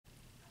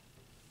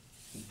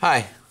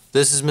Hi,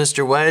 this is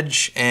Mr.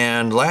 Wedge,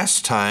 and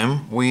last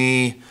time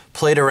we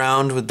played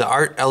around with the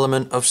art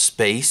element of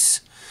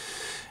space,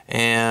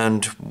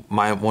 and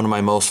one of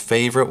my most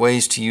favorite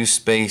ways to use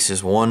space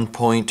is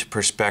one-point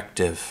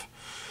perspective.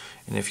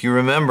 And if you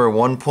remember,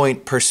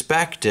 one-point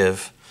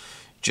perspective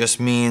just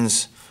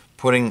means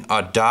putting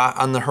a dot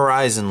on the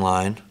horizon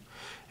line,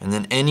 and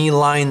then any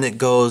line that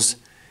goes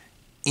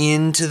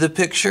into the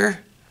picture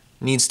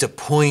needs to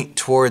point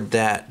toward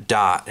that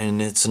dot,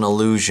 and it's an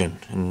illusion.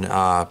 And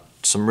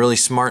some really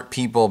smart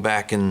people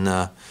back in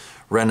the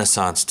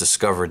Renaissance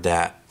discovered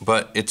that.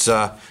 But it's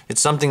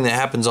something that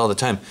happens all the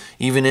time.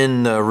 Even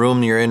in the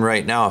room you're in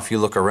right now, if you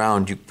look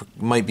around, you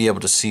might be able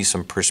to see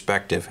some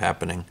perspective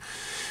happening.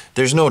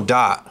 There's no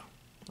dot,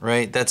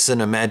 right? That's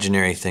an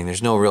imaginary thing.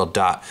 There's no real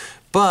dot.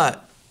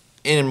 But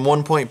in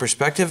one-point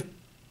perspective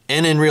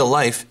and in real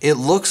life, it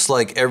looks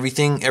like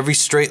everything, every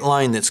straight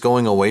line that's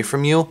going away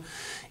from you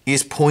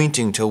is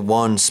pointing to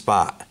one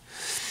spot.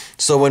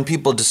 So when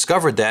people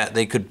discovered that,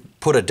 they could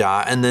put a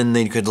dot and then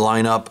they could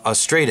line up a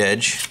straight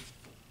edge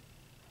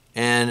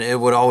and it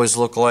would always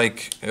look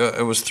like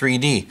it was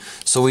 3D.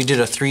 So we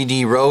did a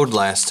 3D road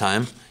last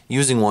time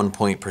using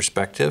one-point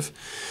perspective.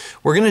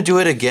 We're going to do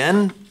it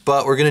again,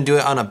 but we're going to do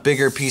it on a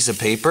bigger piece of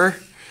paper.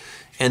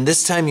 And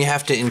this time you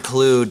have to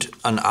include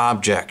an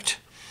object.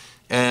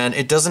 And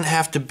it doesn't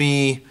have to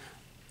be,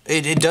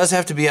 it does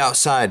have to be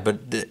outside,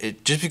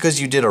 but just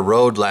because you did a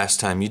road last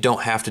time, you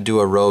don't have to do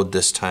a road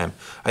this time.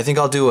 I think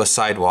I'll do a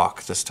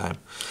sidewalk this time.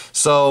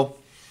 So,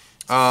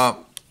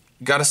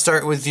 gotta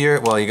start with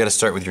your, well, you gotta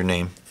start with your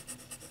name.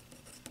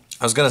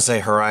 I was gonna say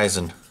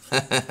horizon.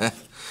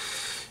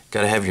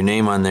 Gotta have your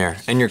name on there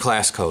and your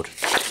class code.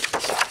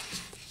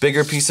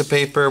 Bigger piece of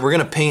paper. We're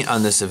gonna paint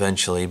on this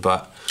eventually,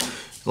 but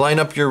line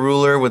up your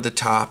ruler with the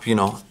top, you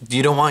know.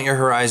 You don't want your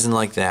horizon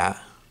like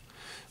that.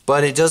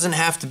 But it doesn't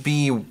have to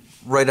be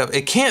right up,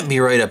 it can't be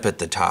right up at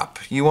the top.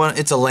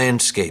 It's a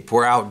landscape,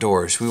 we're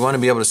outdoors. We want to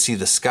be able to see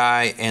the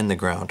sky and the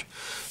ground.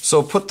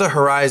 So put the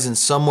horizon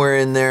somewhere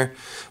in there.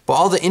 But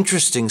all the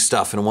interesting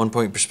stuff in a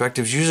one-point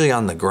perspective is usually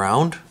on the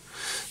ground.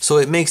 So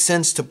it makes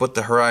sense to put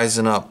the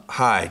horizon up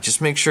high.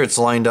 Just make sure it's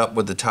lined up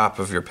with the top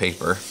of your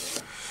paper.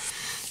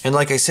 And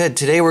like I said,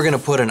 today we're going to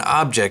put an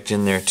object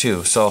in there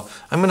too. So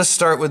I'm going to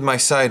start with my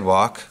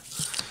sidewalk.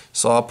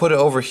 So I'll put it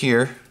over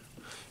here,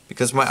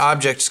 because my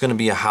object is going to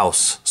be a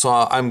house. So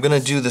I'm going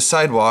to do the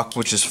sidewalk,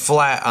 which is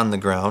flat on the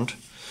ground.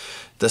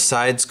 The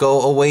sides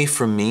go away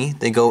from me.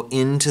 They go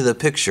into the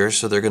picture,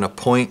 so they're going to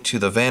point to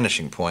the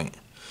vanishing point.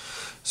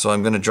 So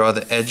I'm going to draw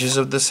the edges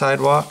of the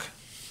sidewalk,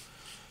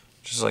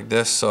 just like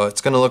this. So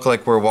it's going to look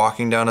like we're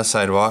walking down a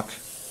sidewalk.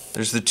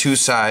 There's the two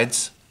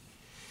sides.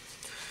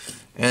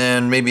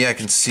 And maybe I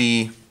can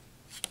see,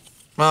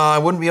 well, I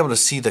wouldn't be able to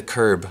see the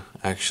curb,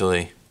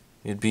 actually.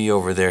 It'd be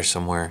over there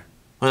somewhere.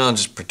 Well, I'll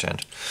just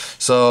pretend.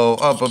 So,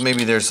 oh, but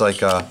maybe there's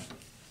like a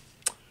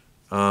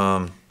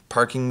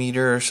parking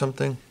meter or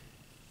something.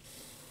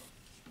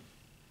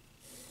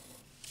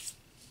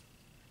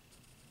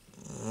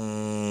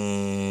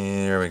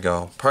 There we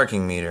go,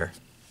 parking meter.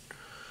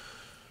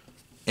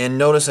 And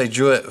notice I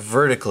drew it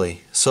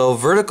vertically. So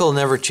vertical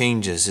never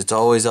changes, it's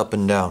always up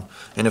and down.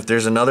 And if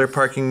there's another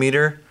parking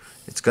meter,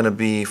 it's going to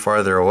be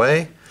farther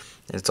away.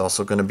 It's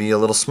also going to be a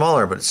little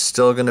smaller, but it's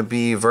still going to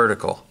be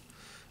vertical.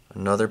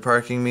 Another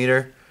parking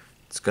meter,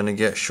 it's going to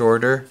get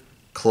shorter,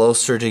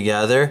 closer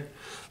together,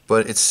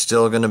 but it's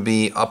still going to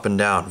be up and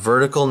down.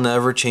 Vertical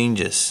never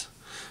changes.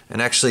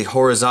 And actually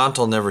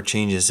horizontal never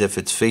changes if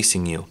it's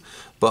facing you.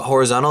 But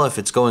horizontal, if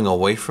it's going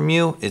away from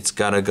you, it's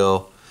got to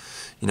go,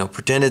 you know,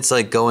 pretend it's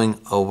like going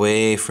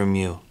away from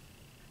you.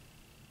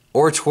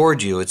 Or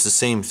toward you, it's the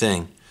same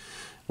thing.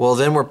 Well,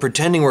 then we're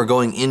pretending we're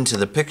going into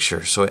the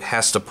picture, so it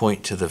has to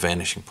point to the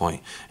vanishing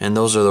point. And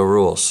those are the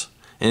rules.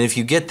 And if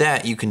you get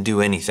that, you can do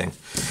anything.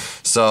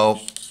 So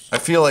I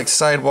feel like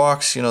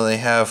sidewalks, you know,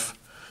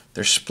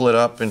 they're split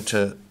up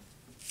into,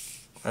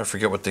 I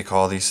forget what they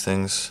call these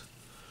things.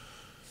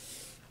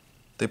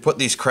 They put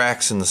these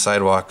cracks in the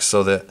sidewalk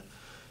so that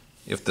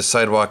if the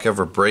sidewalk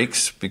ever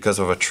breaks because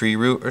of a tree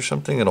root or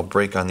something, it'll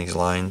break on these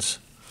lines.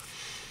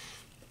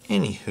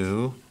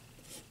 Anywho,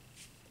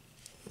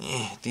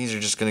 these are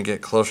just going to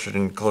get closer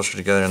and closer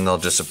together and they'll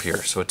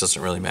disappear, so it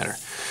doesn't really matter.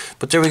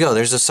 But there we go,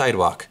 there's a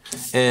sidewalk.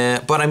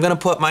 But I'm going to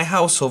put my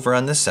house over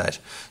on this side.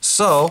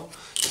 So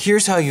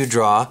here's how you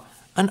draw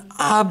an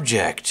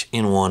object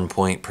in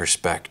one-point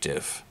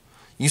perspective.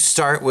 You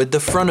start with the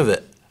front of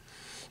it.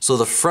 So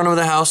the front of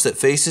the house that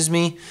faces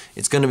me,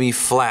 it's going to be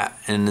flat,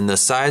 and then the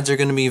sides are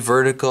going to be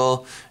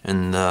vertical,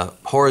 and the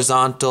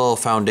horizontal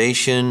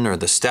foundation or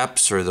the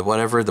steps or the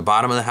whatever, the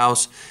bottom of the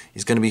house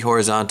is going to be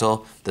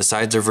horizontal, the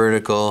sides are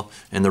vertical,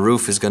 and the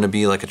roof is going to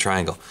be like a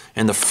triangle.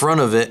 And the front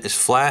of it is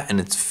flat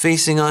and it's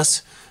facing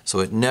us,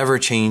 so it never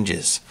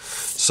changes.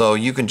 So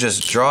you can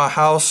just draw a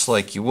house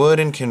like you would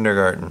in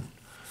kindergarten.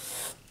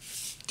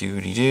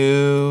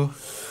 Doody-doo.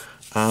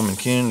 I'm in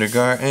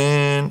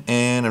kindergarten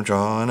and I'm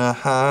drawing a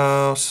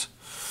house.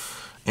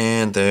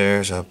 And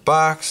there's a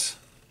box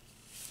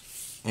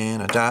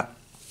and a dot.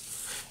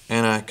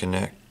 And I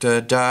connect the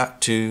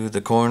dot to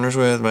the corners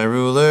with my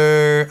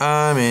ruler.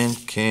 I'm in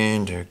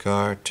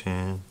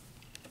kindergarten.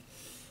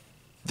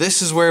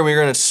 This is where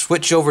we're going to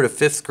switch over to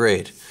 5th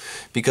grade,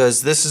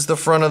 because this is the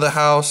front of the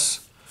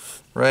house,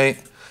 right?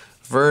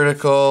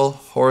 Vertical,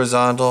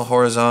 horizontal,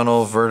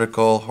 horizontal,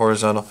 vertical,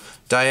 horizontal,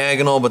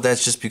 diagonal, but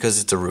that's just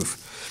because it's a roof.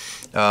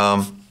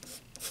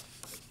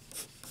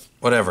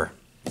 Whatever.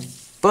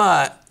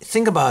 But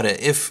think about it.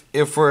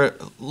 If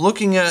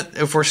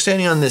we're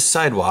standing on this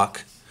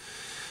sidewalk,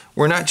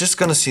 we're not just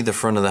going to see the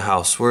front of the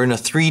house. We're in a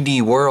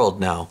 3D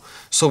world now.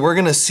 So we're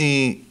going to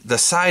see the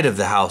side of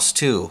the house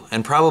too,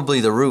 and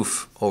probably the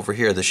roof over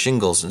here, the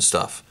shingles and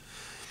stuff.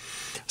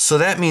 So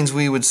that means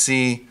we would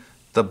see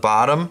the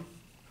bottom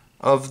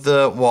of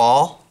the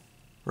wall,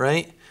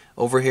 right?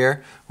 Over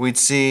here. We'd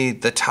see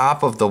the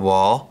top of the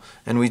wall,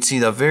 and we'd see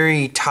the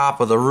very top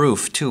of the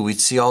roof too.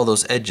 We'd see all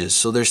those edges.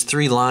 So there's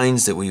 3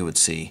 lines that we would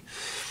see.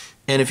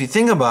 And if you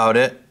think about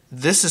it,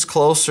 this is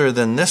closer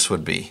than this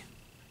would be,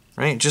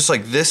 right? Just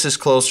like this is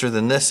closer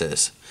than this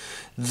is.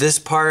 This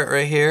part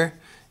right here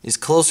is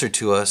closer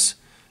to us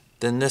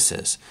than this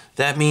is.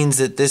 That means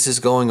that this is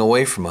going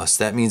away from us.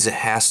 That means it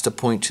has to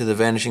point to the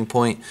vanishing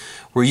point.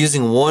 We're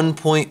using 1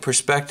 point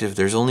perspective.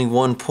 There's only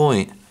 1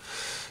 point.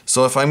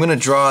 So if I'm going to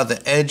draw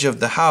the edge of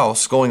the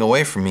house going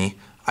away from me,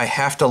 I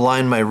have to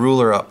line my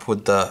ruler up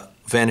with the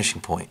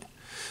vanishing point.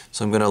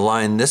 So I'm going to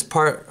line this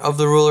part of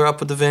the ruler up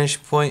with the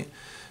vanishing point,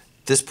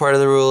 this part of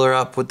the ruler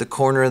up with the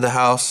corner of the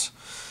house,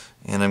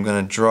 and I'm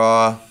going to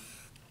draw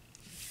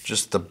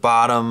just the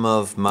bottom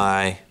of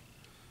my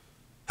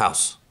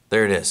house.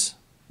 There it is.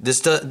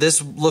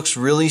 This looks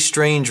really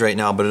strange right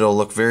now, but it'll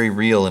look very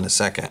real in a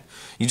second.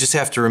 You just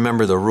have to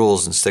remember the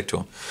rules and stick to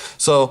them.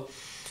 So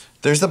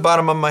there's the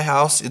bottom of my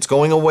house. It's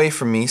going away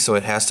from me, so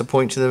it has to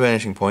point to the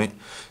vanishing point.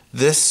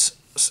 This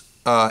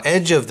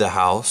edge of the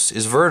house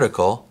is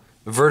vertical.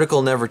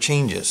 Vertical never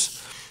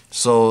changes.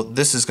 So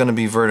this is going to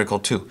be vertical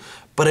too.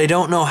 But I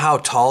don't know how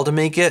tall to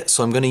make it,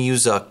 so I'm going to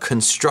use a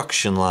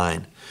construction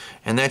line.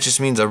 And that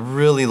just means a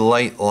really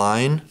light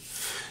line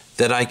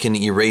that I can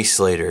erase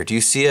later. Do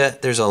you see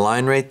it? There's a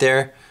line right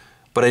there,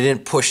 but I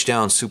didn't push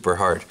down super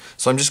hard.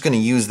 So I'm just going to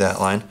use that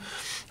line.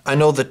 I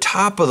know the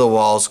top of the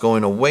wall is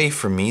going away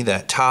from me,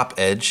 that top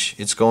edge.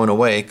 It's going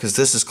away because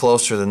this is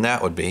closer than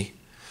that would be.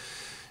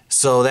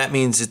 So that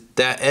means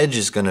that edge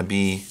is going to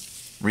be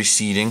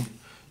receding.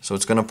 So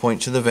it's going to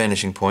point to the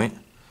vanishing point.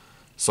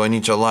 So I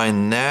need to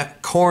line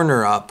that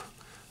corner up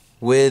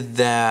with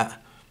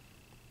that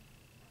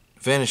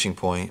vanishing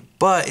point.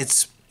 But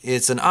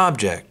it's an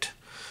object.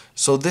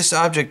 So this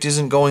object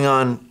isn't going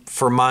on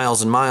for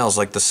miles and miles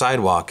like the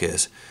sidewalk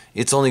is.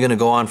 It's only going to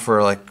go on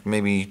for like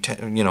maybe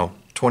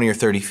 20 or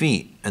 30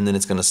 feet, and then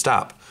it's going to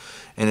stop.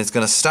 And it's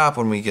going to stop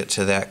when we get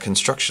to that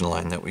construction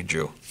line that we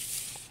drew.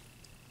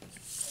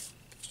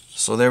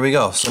 So there we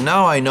go. So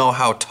now I know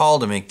how tall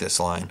to make this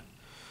line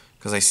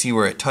because I see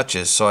where it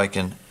touches, so I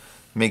can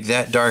make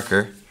that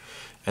darker,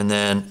 and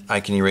then I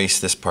can erase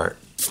this part.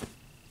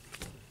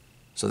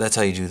 So that's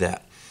how you do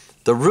that.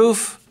 The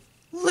roof,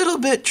 a little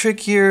bit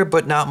trickier,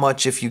 but not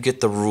much if you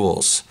get the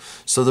rules.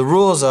 So the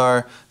rules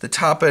are the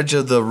top edge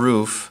of the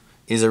roof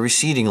is a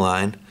receding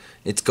line.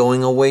 It's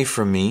going away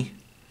from me.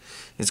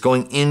 It's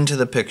going into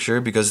the picture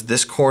because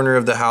this corner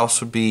of the house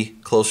would be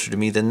closer to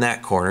me than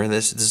that corner.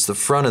 This is the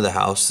front of the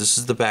house. This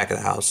is the back of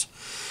the house.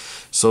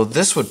 So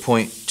this would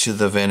point to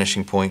the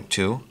vanishing point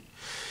too.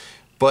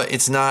 But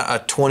it's not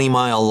a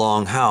 20-mile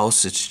long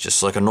house. It's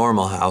just like a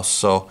normal house.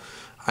 So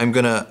I'm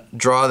going to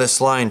draw this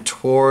line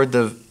toward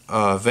the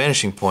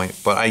vanishing point,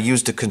 but I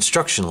used a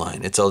construction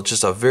line. It's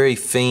just a very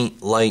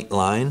faint, light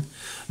line.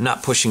 I'm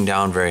not pushing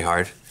down very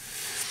hard.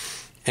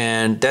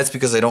 And that's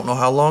because I don't know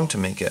how long to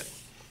make it.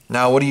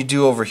 Now, what do you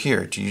do over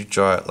here? Do you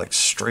draw it like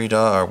straight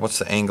up, or what's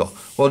the angle?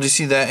 Well, do you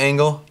see that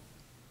angle?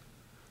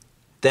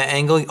 That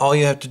angle, all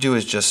you have to do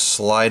is just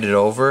slide it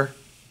over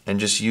and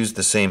just use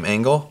the same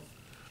angle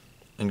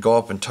and go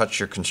up and touch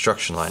your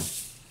construction line.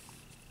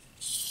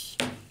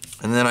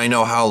 And then I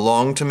know how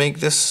long to make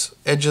this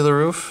edge of the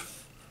roof.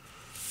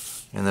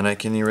 And then I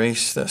can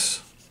erase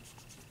this.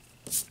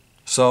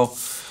 So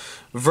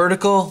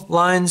vertical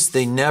lines,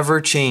 they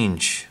never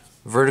change.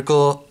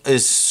 Vertical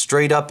is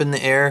straight up in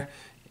the air.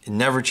 It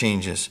never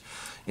changes.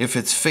 If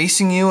it's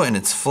facing you and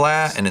it's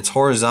flat and it's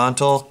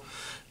horizontal,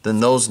 then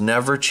those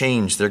never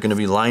change. They're going to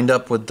be lined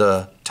up with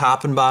the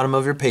top and bottom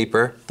of your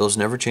paper. Those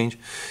never change.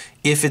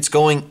 If it's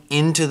going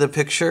into the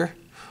picture,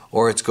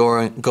 or it's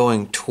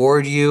going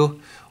toward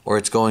you, or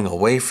it's going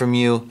away from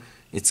you,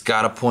 it's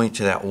got to point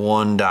to that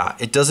one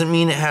dot. It doesn't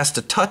mean it has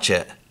to touch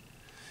it,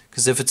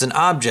 because if it's an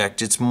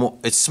object, it's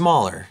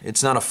smaller.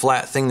 It's not a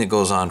flat thing that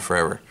goes on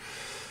forever.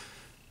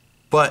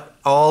 But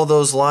all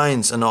those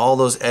lines and all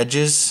those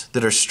edges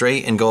that are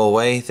straight and go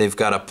away, they've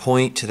got to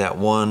point to that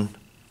one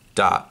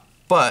dot.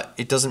 But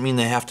it doesn't mean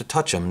they have to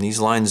touch them. These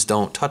lines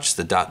don't touch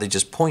the dot, they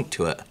just point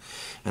to it.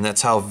 And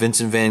that's how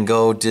Vincent van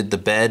Gogh did the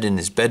bed in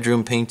his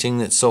bedroom painting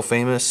that's so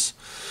famous.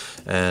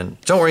 And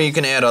don't worry, you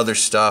can add other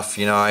stuff.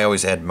 You know, I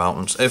always add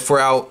mountains. If we're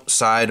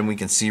outside and we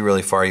can see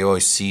really far, you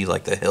always see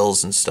like the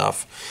hills and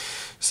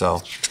stuff.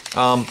 So,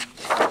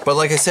 but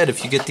like I said,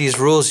 if you get these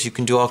rules, you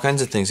can do all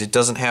kinds of things. It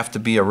doesn't have to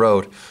be a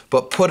road,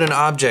 but put an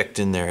object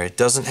in there. It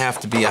doesn't have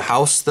to be a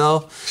house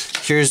though.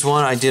 Here's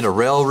one. I did a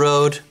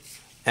railroad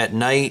at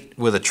night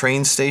with a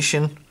train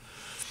station,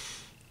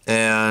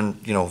 and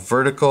you know,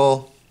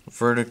 vertical,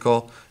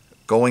 vertical,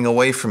 going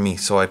away from me,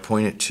 so I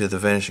point it to the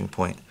vanishing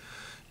point.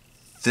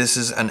 This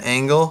is an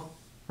angle,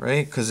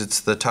 right, because it's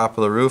the top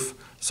of the roof,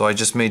 so I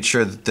just made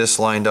sure that this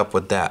lined up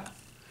with that.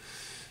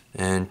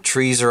 And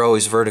trees are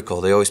always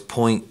vertical. They always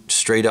point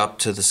straight up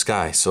to the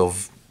sky, so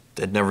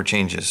it never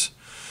changes.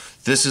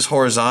 This is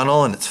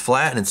horizontal and it's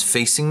flat and it's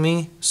facing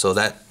me, so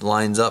that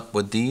lines up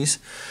with these.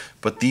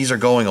 But these are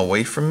going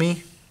away from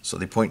me, so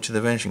they point to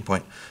the vanishing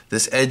point.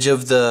 This edge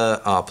of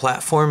the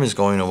platform is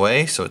going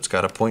away, so it's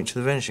got to point to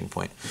the vanishing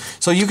point.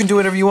 So you can do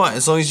whatever you want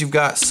as long as you've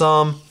got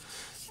some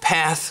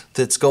path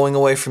that's going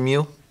away from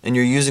you, and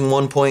you're using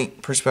one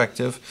point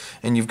perspective,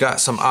 and you've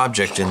got some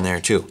object in there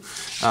too.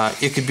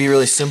 It could be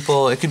really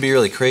simple, it could be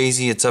really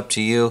crazy, it's up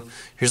to you.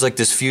 Here's like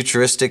this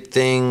futuristic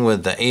thing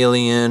with the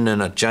alien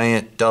and a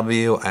giant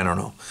W, I don't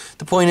know.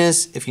 The point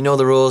is, if you know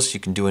the rules, you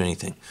can do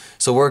anything.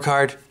 So work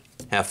hard,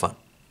 have fun.